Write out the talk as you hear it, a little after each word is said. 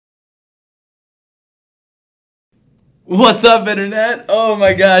What's up, Internet? Oh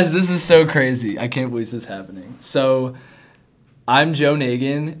my gosh, this is so crazy. I can't believe this is happening. So, I'm Joe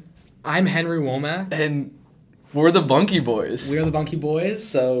Nagin. I'm Henry Womack. And we're the BunkyBoys. We are the BunkyBoys.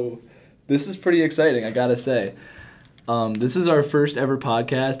 So, this is pretty exciting, I gotta say. This is our first ever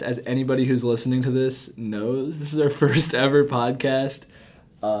podcast. As anybody who's listening to this knows, this is our first ever podcast.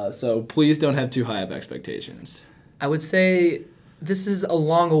 So, please don't have too high of expectations. I would say this is a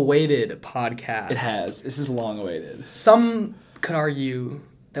long-awaited podcast. It has. This is long-awaited. Some could argue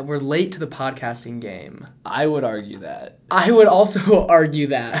that we're late to the podcasting game. I would argue that. I would also argue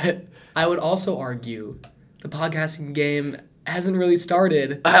that. I would also argue the podcasting game hasn't really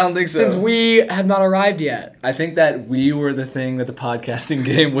started. I don't think so. Since we have not arrived yet. I think that we were the thing that the podcasting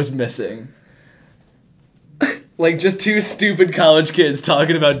game was missing. Like, just two stupid college kids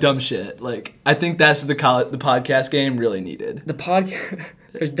talking about dumb shit. Like, I think that's what the podcast game really needed.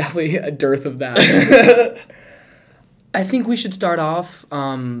 There's definitely a dearth of that. I think we should start off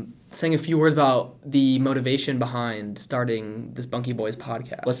saying a few words about the motivation behind starting this BunkyBoys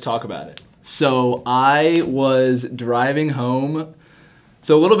podcast. Let's talk about it. So, I was driving home.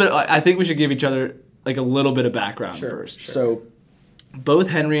 So, a little bit, I think we should give each other, like, a little bit of background first. Sure. So, both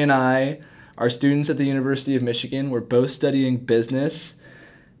Henry and I are students at the University of Michigan. We're both studying business.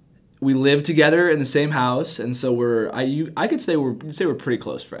 We live together in the same house, and so I could say we're pretty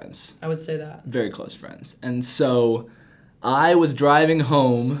close friends. I would say that. Very close friends. And so I was driving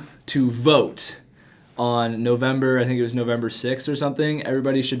home to vote on November 6th or something.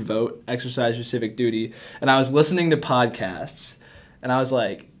 Everybody should vote, exercise your civic duty. And I was listening to podcasts, and I was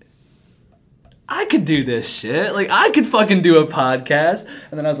like, I could do this shit. Like, I could fucking do a podcast.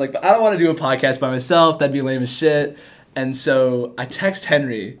 And then I was like, but I don't want to do a podcast by myself. That'd be lame as shit. And so I text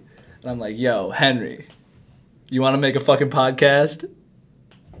Henry, and I'm like, yo, Henry, you want to make a fucking podcast?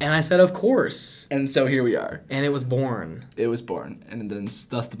 And I said, of course. And so here we are. And it was born. It was born. And then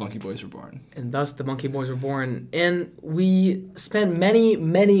thus the BunkyBoys were born. And thus the BunkyBoys were born. And we spent many,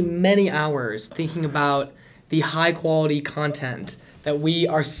 many, many hours thinking about the high-quality content that we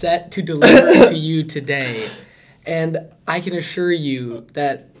are set to deliver to you today. And I can assure you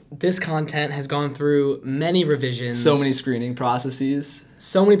that this content has gone through many revisions. So many screening processes.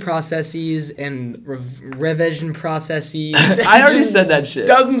 So many processes and revision processes. I already said that shit.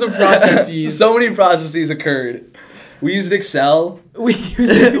 Dozens of processes. So many processes occurred. We used Excel. We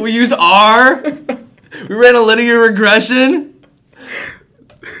used R. We ran a linear regression.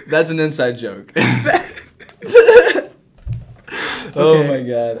 That's an inside joke. Oh my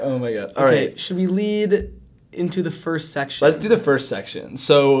god. All right. Should we lead into the first section? Let's do the first section.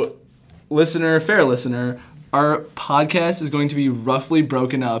 So, fair listener, our podcast is going to be roughly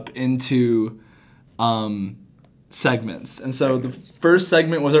broken up into segments. And so the first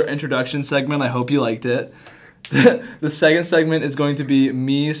segment was our introduction segment. I hope you liked it. The second segment is going to be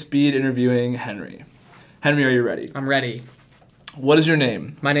me speed interviewing Henry. Henry, are you ready? I'm ready. What is your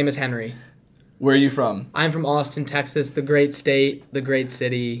name? My name is Henry. Where are you from? I'm from Austin, Texas, the great state, the great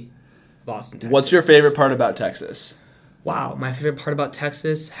city of Austin, Texas. What's your favorite part about Texas? Wow, my favorite part about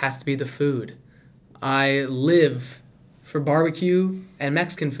Texas has to be the food. I live for barbecue and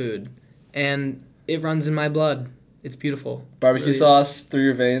Mexican food, and it runs in my blood. It's beautiful. Barbecue sauce through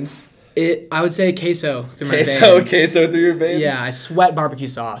your veins? I would say queso through my veins. Queso through your veins? Yeah, I sweat barbecue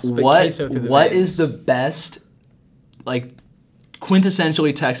sauce, but queso through the veins. What is the best, like,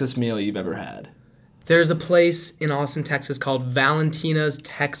 quintessentially Texas meal you've ever had? There's a place in Austin, Texas called Valentina's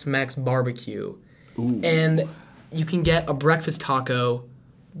Tex-Mex Barbecue. Ooh. And you can get a breakfast taco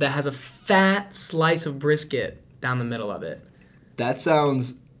that has a fat slice of brisket down the middle of it. That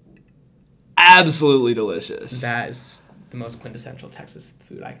sounds absolutely delicious. That is the most quintessential Texas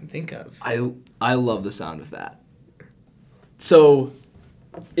food I can think of. I love the sound of that. So,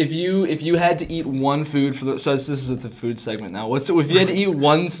 if you had to eat one food so this is the food segment now. If you had to eat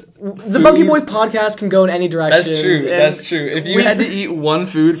one the BunkyBoys podcast can go in any direction. That's true. If you had to eat one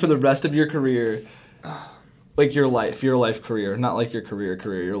food for the rest of your career, like your life career, not like your career,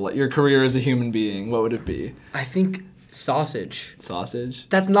 your career as a human being, what would it be? I think sausage. Sausage?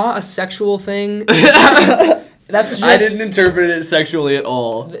 That's not a sexual thing. That's just, I didn't interpret it sexually at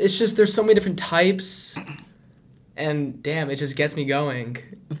all. It's just there's so many different types. And damn, it just gets me going.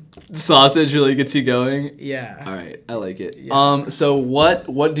 Sausage really gets you going? Yeah. All right, I like it. Yeah. So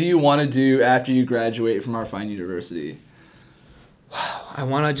what do you want to do after you graduate from our fine university? I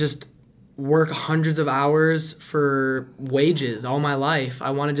want to just work hundreds of hours for wages all my life.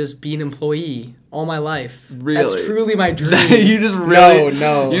 I want to just be an employee all my life. Really? That's truly my dream. You just really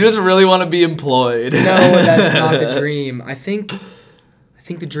No. You just really want to be employed. No, that's not the dream. I think I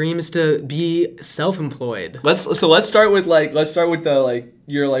think the dream is to be self-employed. Let's start with the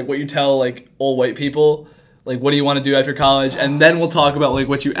you're like what you tell like old white people. Like, what do you want to do after college? And then we'll talk about like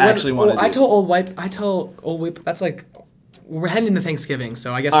what you actually want to do. I tell old white. That's like we're heading into Thanksgiving,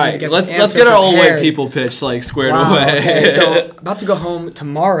 so I guess all we right. need to get Let's get our old white people pitch like squared away. Okay, so about to go home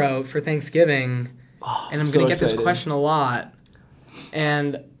tomorrow for Thanksgiving, and I'm so gonna get excited. this question a lot,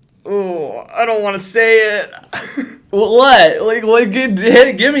 and I don't want to say it. What? Like what? Give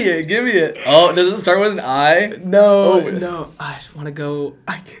me it. Oh, does it start with an I? No. I just want to go.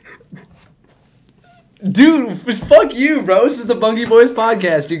 Dude, fuck you, bro. This is the BunkyBoys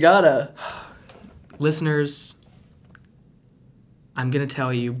podcast. You gotta. Listeners, I'm going to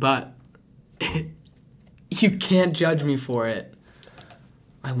tell you, but you can't judge me for it.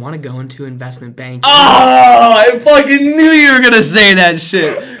 I want to go into investment banking. Oh, I fucking knew you were going to say that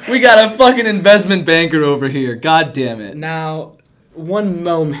shit. We got a fucking investment banker over here. God damn it. Now, one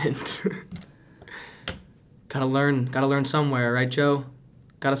moment. Gotta learn somewhere, right, Joe?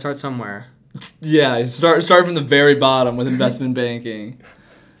 Gotta start somewhere. Yeah, start from the very bottom with investment banking.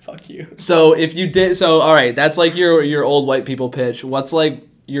 Fuck you. So all right, that's like your old white people pitch. What's like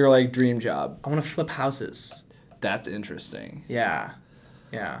your like dream job? I want to flip houses. That's interesting. Yeah.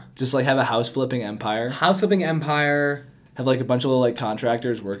 Just like have a house flipping empire. House flipping empire. Have like a bunch of little like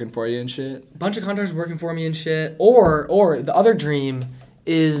contractors working for you and shit. Bunch of contractors working for me and shit. Or the other dream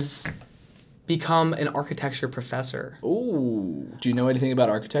is become an architecture professor. Ooh. Do you know anything about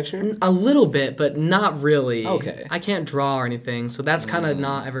architecture? A little bit, but not really. Okay. I can't draw or anything, so that's kind of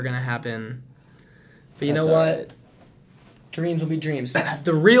not ever going to happen. But you That's know what? alright. Dreams will be dreams.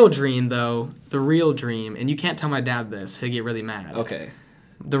 The real dream, and you can't tell my dad this, he'll get really mad. Okay.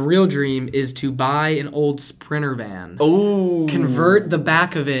 The real dream is to buy an old Sprinter van. Ooh. Convert the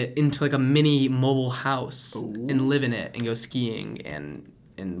back of it into like a mini mobile house and live in it and go skiing and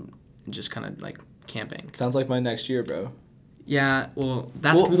just kind of like camping. Sounds like my next year, bro. Yeah, well,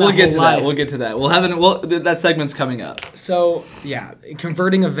 that's we'll get to that. We'll get to that. That segment's coming up. So, yeah,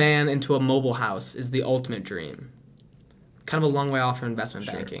 converting a van into a mobile house is the ultimate dream. Kind of a long way off from investment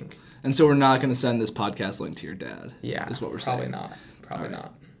banking. And so we're not going to send this podcast link to your dad. Yeah. Is what we're probably saying. not. Probably All right.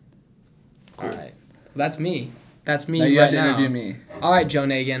 not. Cool. All right. Well, that's me. That's me Now you right have to now. interview me. All right, Joe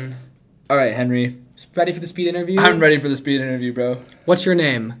Nagan. All right, Henry. Ready for the speed interview? I'm ready for the speed interview, bro. What's your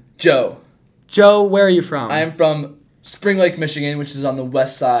name? Joe. Joe, where are you from? I am from Spring Lake, Michigan, which is on the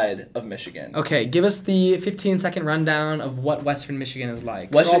west side of Michigan. Okay, give us the 15-second rundown of what Western Michigan is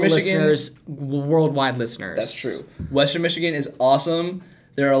like. Western For all the Michigan- listeners, worldwide listeners. That's true. Western Michigan is awesome.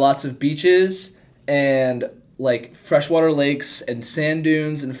 There are lots of beaches and like freshwater lakes and sand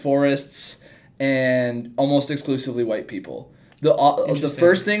dunes and forests and almost exclusively white people. The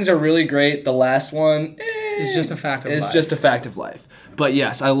first things are really great. The last one It's just a fact of life. It's just a fact of life. But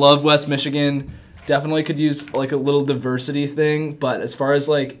yes, I love West Michigan. Definitely could use like a little diversity thing. But as far as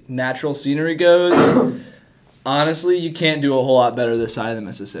like natural scenery goes, honestly, you can't do a whole lot better this side of the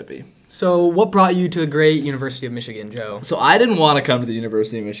Mississippi. So, what brought you to the great University of Michigan, Joe? So I didn't want to come to the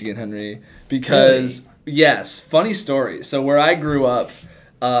University of Michigan, Henry, because yes, funny story. So where I grew up,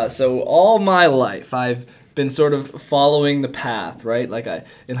 so all my life I've been sort of following the path, right? Like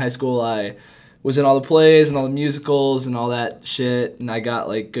in high school I was in all the plays and all the musicals and all that shit, and I got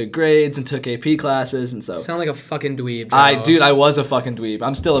like good grades and took AP classes, and so Sound like a fucking dweeb, Joe. I was a fucking dweeb.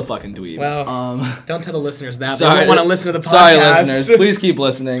 I'm still a fucking dweeb. Well, don't tell the listeners that. Sorry, They don't want to listen to the podcast. Sorry, listeners. Please keep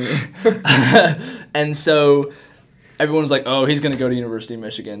listening. And so everyone was like, oh, he's going to go to University of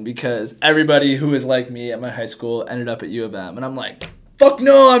Michigan because everybody who was like me at my high school ended up at U of M. And I'm like, fuck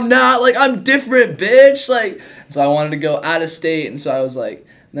no, I'm not. Like, I'm different, bitch. Like, so I wanted to go out of state. And so I was like,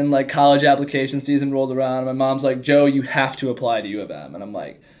 then like college application season rolled around. And my mom's like, Joe, you have to apply to U of M. And I'm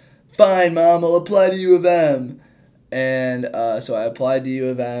like, fine, Mom, I'll apply to U of M. And so I applied to U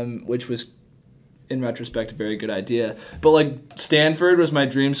of M, which was, in retrospect, a very good idea. But like Stanford was my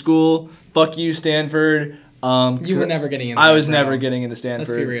dream school. Fuck you, Stanford. You were never getting into I was bro. never getting into Stanford.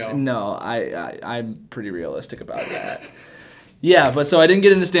 Let's be real. No, I'm pretty realistic about that. Yeah, but so I didn't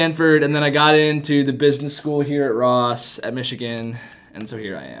get into Stanford, and then I got into the business school here at Ross at Michigan, and so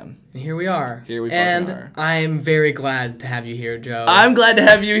here I am. And here we are. Here we fucking are. And I'm very glad to have you here, Joe. I'm glad to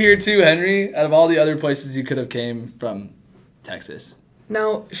have you here too, Henry. Out of all the other places you could have came from, Texas.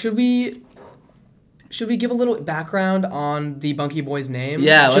 Now, should we give a little background on the BunkyBoys name?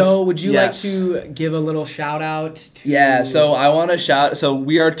 Yeah, Joe, would you yes. like to give a little shout out to... Yeah, so I want to shout... So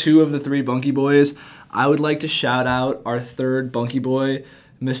we are 2 of the 3 BunkyBoys. I would like to shout out our 3rd BunkyBoy,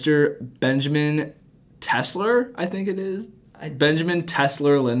 Mr. Benjamin Tesler, I think it is. Benjamin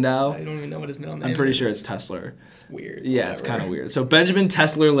Tesler Lindau. I don't even know what his middle name is. I'm pretty sure it's Tesler. It's weird. Yeah, Whatever. it's kind of weird. So Benjamin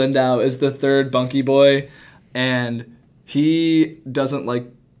Tesler Lindau is the third Bunky Boy, and he doesn't like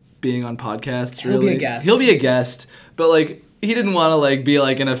being on podcasts, really. He'll be a guest. He'll be a guest, but, like, he didn't want to, like, be,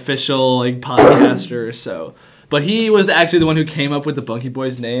 like, an official, like, podcaster or so. But he was actually the one who came up with the Bunky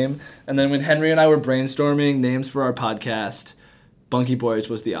Boys name, and then when Henry and I were brainstorming names for our podcast, Bunky Boys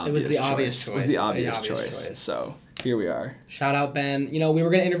was the obvious choice. It was the obvious choice. It was the obvious choice. So here we are. Shout out Ben. You know, we were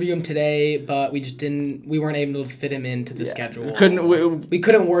gonna interview him today, but we just didn't. We weren't able to fit him into the schedule. We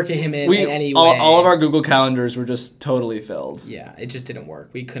couldn't work him in any way. All of our Google calendars were just totally filled. Yeah, it just didn't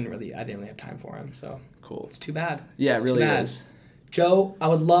work. I didn't really have time for him. So cool. It's too bad. Yeah, it really is. Joe, I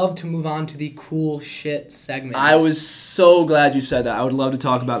would love to move on to the cool shit segment. I was so glad you said that. I would love to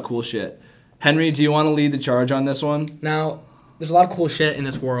talk about cool shit. Henry, do you want to lead the charge on this one? Now, there's a lot of cool shit in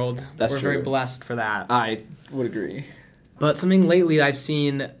this world. That's We're true. very blessed for that. I would agree. But something lately I've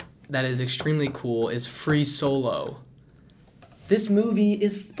seen that is extremely cool is Free Solo. This movie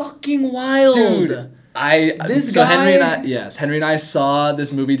is fucking wild. Dude, Henry and I saw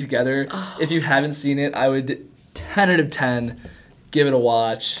this movie together. If you haven't seen it, I would 10 out of 10 give it a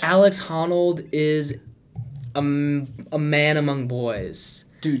watch. Alex Honnold is a man among boys.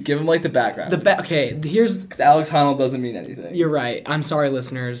 Dude, give him, like, the background. Here's... Because Alex Honnold doesn't mean anything. You're right. I'm sorry,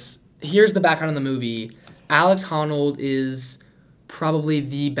 listeners. Here's the background of the movie. Alex Honnold is probably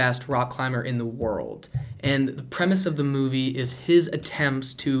the best rock climber in the world. And the premise of the movie is his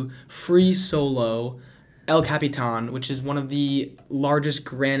attempts to free solo El Capitan, which is one of the largest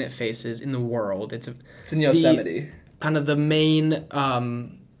granite faces in the world. It's in Yosemite. Kind of the main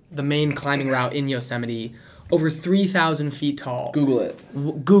climbing route in Yosemite. Over 3,000 feet tall. Google it.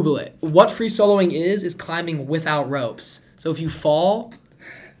 Google it. What free soloing is climbing without ropes. So if you fall,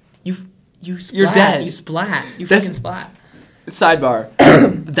 you splat. You're dead. You splat. You fucking splat. Sidebar.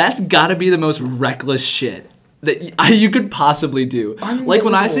 That's gotta be the most reckless shit that you could possibly do. Like,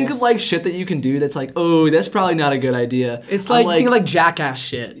 when I think of, like, shit that you can do that's like, oh, that's probably not a good idea. It's like, think of, like, jackass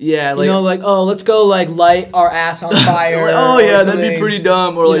shit. Yeah, like... You know, like, oh, let's go, like, light our ass on fire. Like, oh, yeah, that'd be pretty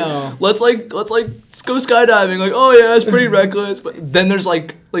dumb. Or, like, let's go skydiving. Like, oh, yeah, that's pretty reckless. But then there's,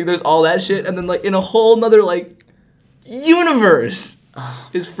 like, there's all that shit. And then, like, in a whole nother, like, universe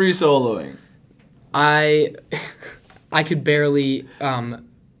is free soloing. I could barely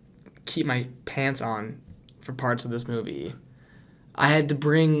keep my pants on for parts of this movie. I had to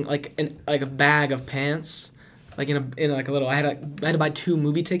bring like a bag of pants, like in a little. I had to buy 2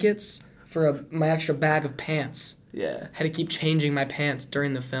 movie tickets for my extra bag of pants. Yeah. I had to keep changing my pants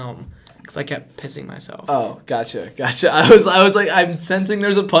during the film because I kept pissing myself. Oh, gotcha. I was like, I'm sensing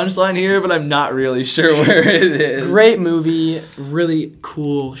there's a punchline here, but I'm not really sure where it is. Great movie, really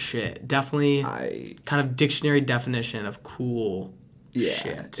cool shit. Definitely kind of dictionary definition of cool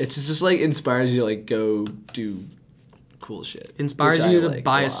shit. It's just like inspires you to like go do cool shit. Inspires you to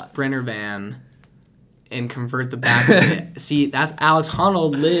buy a Sprinter van and convert the back of it. See, that's Alex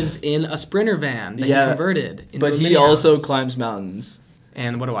Honnold lives in a Sprinter van that he converted into but a he mini also house. climbs mountains.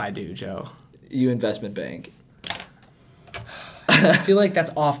 And what do I do, Joe? You investment bank. I feel like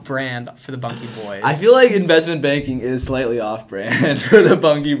that's off-brand for the Bunky Boys. I feel like investment banking is slightly off-brand for the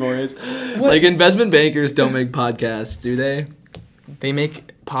Bunky Boys. What? Like, investment bankers don't make podcasts, do they? They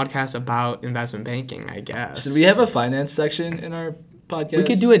make podcasts about investment banking, I guess. Should we have a finance section in our podcast? We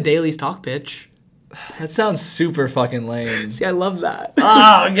could do a daily stock pitch. That sounds super fucking lame. See, I love that.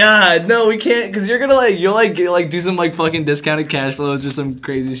 Oh god, no, we can't, because you're gonna you'll do some like fucking discounted cash flows or some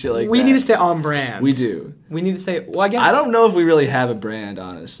crazy shit like that. We need to stay on brand. We do. We need to say, well, I guess I don't know if we really have a brand,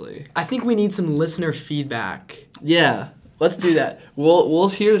 honestly. I think we need some listener feedback. Yeah, let's do that.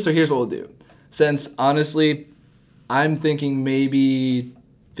 Here's what we'll do. Since honestly, I'm thinking maybe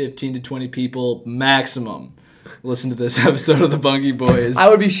 15 to 20 people maximum listen to this episode of the Bunky Boys. I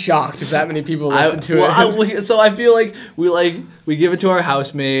would be shocked if that many people listen to it. So I feel like we give it to our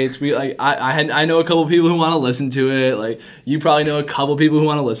housemates. I know a couple people who want to listen to it. Like, you probably know a couple people who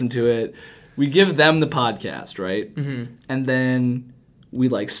want to listen to it. We give them the podcast, right? Mm-hmm. And then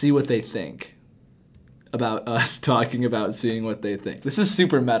we see what they think about us talking about seeing what they think. This is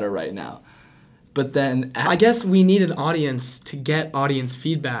super meta right now. But then I guess we need an audience to get audience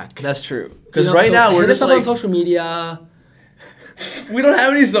feedback. That's true. Because now we're just on social media. We don't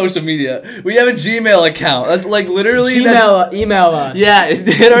have any social media. We have a Gmail account. That's literally email us. Yeah,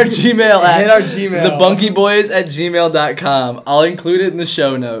 hit our Gmail at hit our Gmail. thebunkyboys@gmail.com. I'll include it in the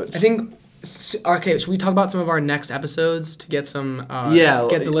show notes. I think Okay, should we talk about some of our next episodes to get some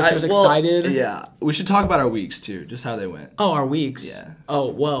get the listeners well, excited? Yeah, we should talk about our weeks too, just how they went. Oh, our weeks. Yeah. Oh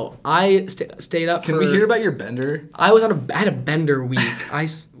well, I stayed up. Can we hear about your bender? I had a bender week. I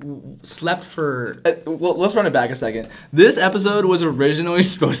slept for. Well, let's run it back a second. This episode was originally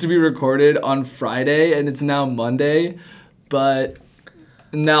supposed to be recorded on Friday, and it's now Monday, but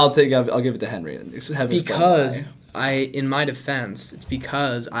now I'll give it to Henry and have his because in my defense, it's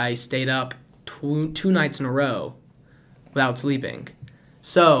because I stayed up two nights in a row without sleeping.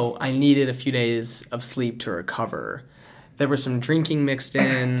 So I needed a few days of sleep to recover. There was some drinking mixed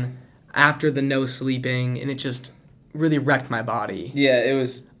in after the no sleeping, and it just really wrecked my body. Yeah, it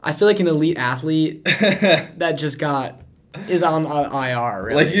was. I feel like an elite athlete that just is on IR,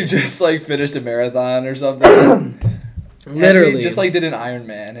 really. Like you just finished a marathon or something. Literally. Henry just did an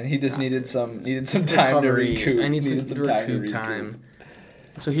Ironman, and he just needed some time to recoup. I need some recoup time.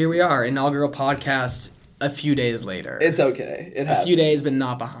 So here we are, inaugural podcast a few days later. It's okay. It happens. A few days, but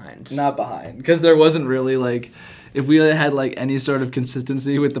not behind. Not behind. Because there wasn't really, if we had, any sort of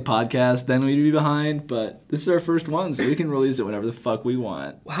consistency with the podcast, then we'd be behind. But this is our first one, so we can release it whenever the fuck we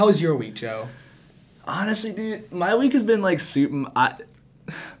want. How was your week, Joe? Honestly, dude, my week has been,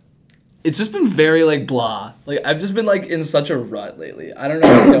 it's just been very, blah. I've just been, in such a rut lately. I don't know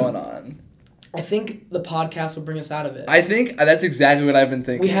what's going on. I think the podcast will bring us out of it. I think that's exactly what I've been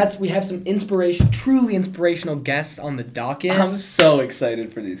thinking. We have some truly inspirational guests on the docket. I'm so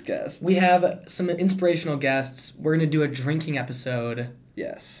excited for these guests. We have some inspirational guests. We're going to do a drinking episode.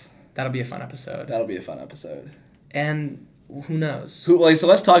 Yes. That'll be a fun episode. And who knows? So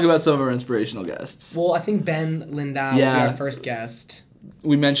let's talk about some of our inspirational guests. Well, I think Ben Lindau will be our first guest.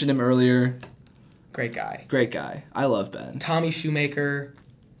 We mentioned him earlier. Great guy. I love Ben. Tommy Shoemaker.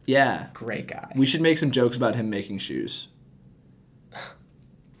 Yeah. Great guy. We should make some jokes about him making shoes.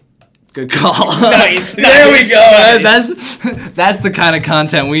 Good call. Nice. There we go. Nice. That's the kind of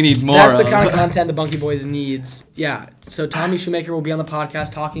content we need more of. That's the kind of content the BunkyBoys needs. Yeah. So Tommy Shoemaker will be on the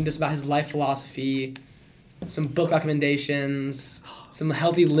podcast talking just about his life philosophy, some book recommendations, some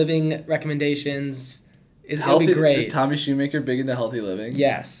healthy living recommendations. It'll be great. Is Tommy Shoemaker big into healthy living?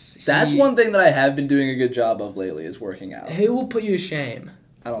 Yes. That's one thing that I have been doing a good job of lately is working out. He will put you to shame.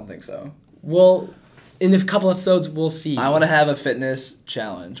 I don't think so. Well, in a couple episodes, we'll see. I want to have a fitness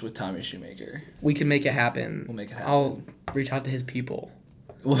challenge with Tommy Shoemaker. We can make it happen. We'll make it happen. I'll reach out to his people.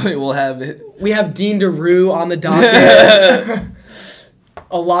 We'll have it. We have Dean DeRue on the docket.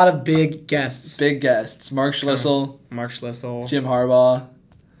 A lot of big guests. Mark Schlissel. Jim Harbaugh.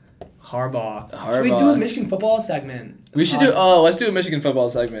 Should we do a Michigan football segment? We should let's do a Michigan football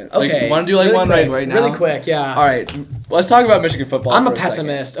segment. Okay. Want to do one quick, right now? Really quick, yeah. All right. Let's talk about Michigan football. I'm a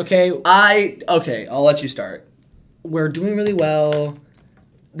pessimist, okay? I'll let you start. We're doing really well.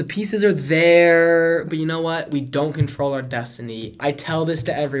 The pieces are there, but you know what? We don't control our destiny. I tell this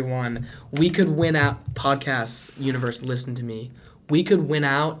to everyone. We could win out. Podcast universe, listen to me. We could win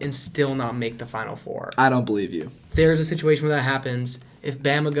out and still not make the Final Four. I don't believe you. There's a situation where that happens. If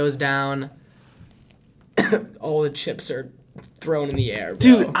Bama goes down, all the chips are thrown in the air, bro.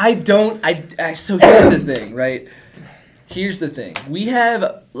 Dude, so here's the thing, right? Here's the thing. We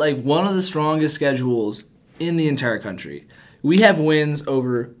have, one of the strongest schedules in the entire country. We have wins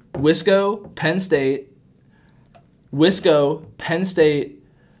over Wisco, Penn State,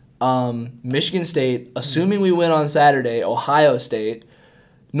 Michigan State, assuming we win on Saturday, Ohio State.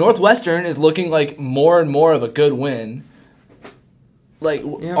 Northwestern is looking like more and more of a good win.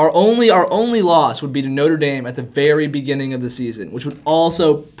 Our only loss would be to Notre Dame at the very beginning of the season, which would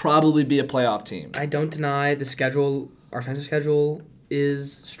also probably be a playoff team. I don't deny the schedule. Our defensive schedule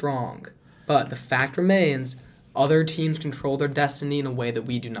is strong, but the fact remains, other teams control their destiny in a way that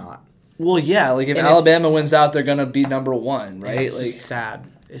we do not. Well, yeah, if Alabama wins out, they're gonna be number one, right? It's just sad.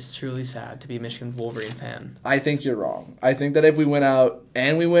 It's truly sad to be a Michigan Wolverine fan. I think you're wrong. I think that if we win out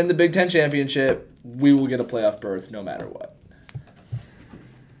and we win the Big Ten championship, we will get a playoff berth no matter what.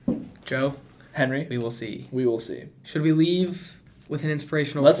 Joe? Henry? We will see. Should we leave with an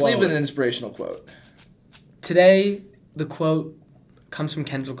inspirational quote? Let's quote? leave with an inspirational quote. Today, the quote comes from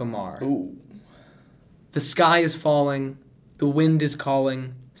Kendrick Lamar. Ooh. The sky is falling. The wind is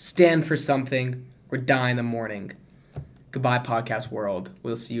calling. Stand for something or die in the morning. Goodbye, podcast world.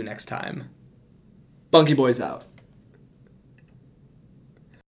 We'll see you next time. BunkyBoys out.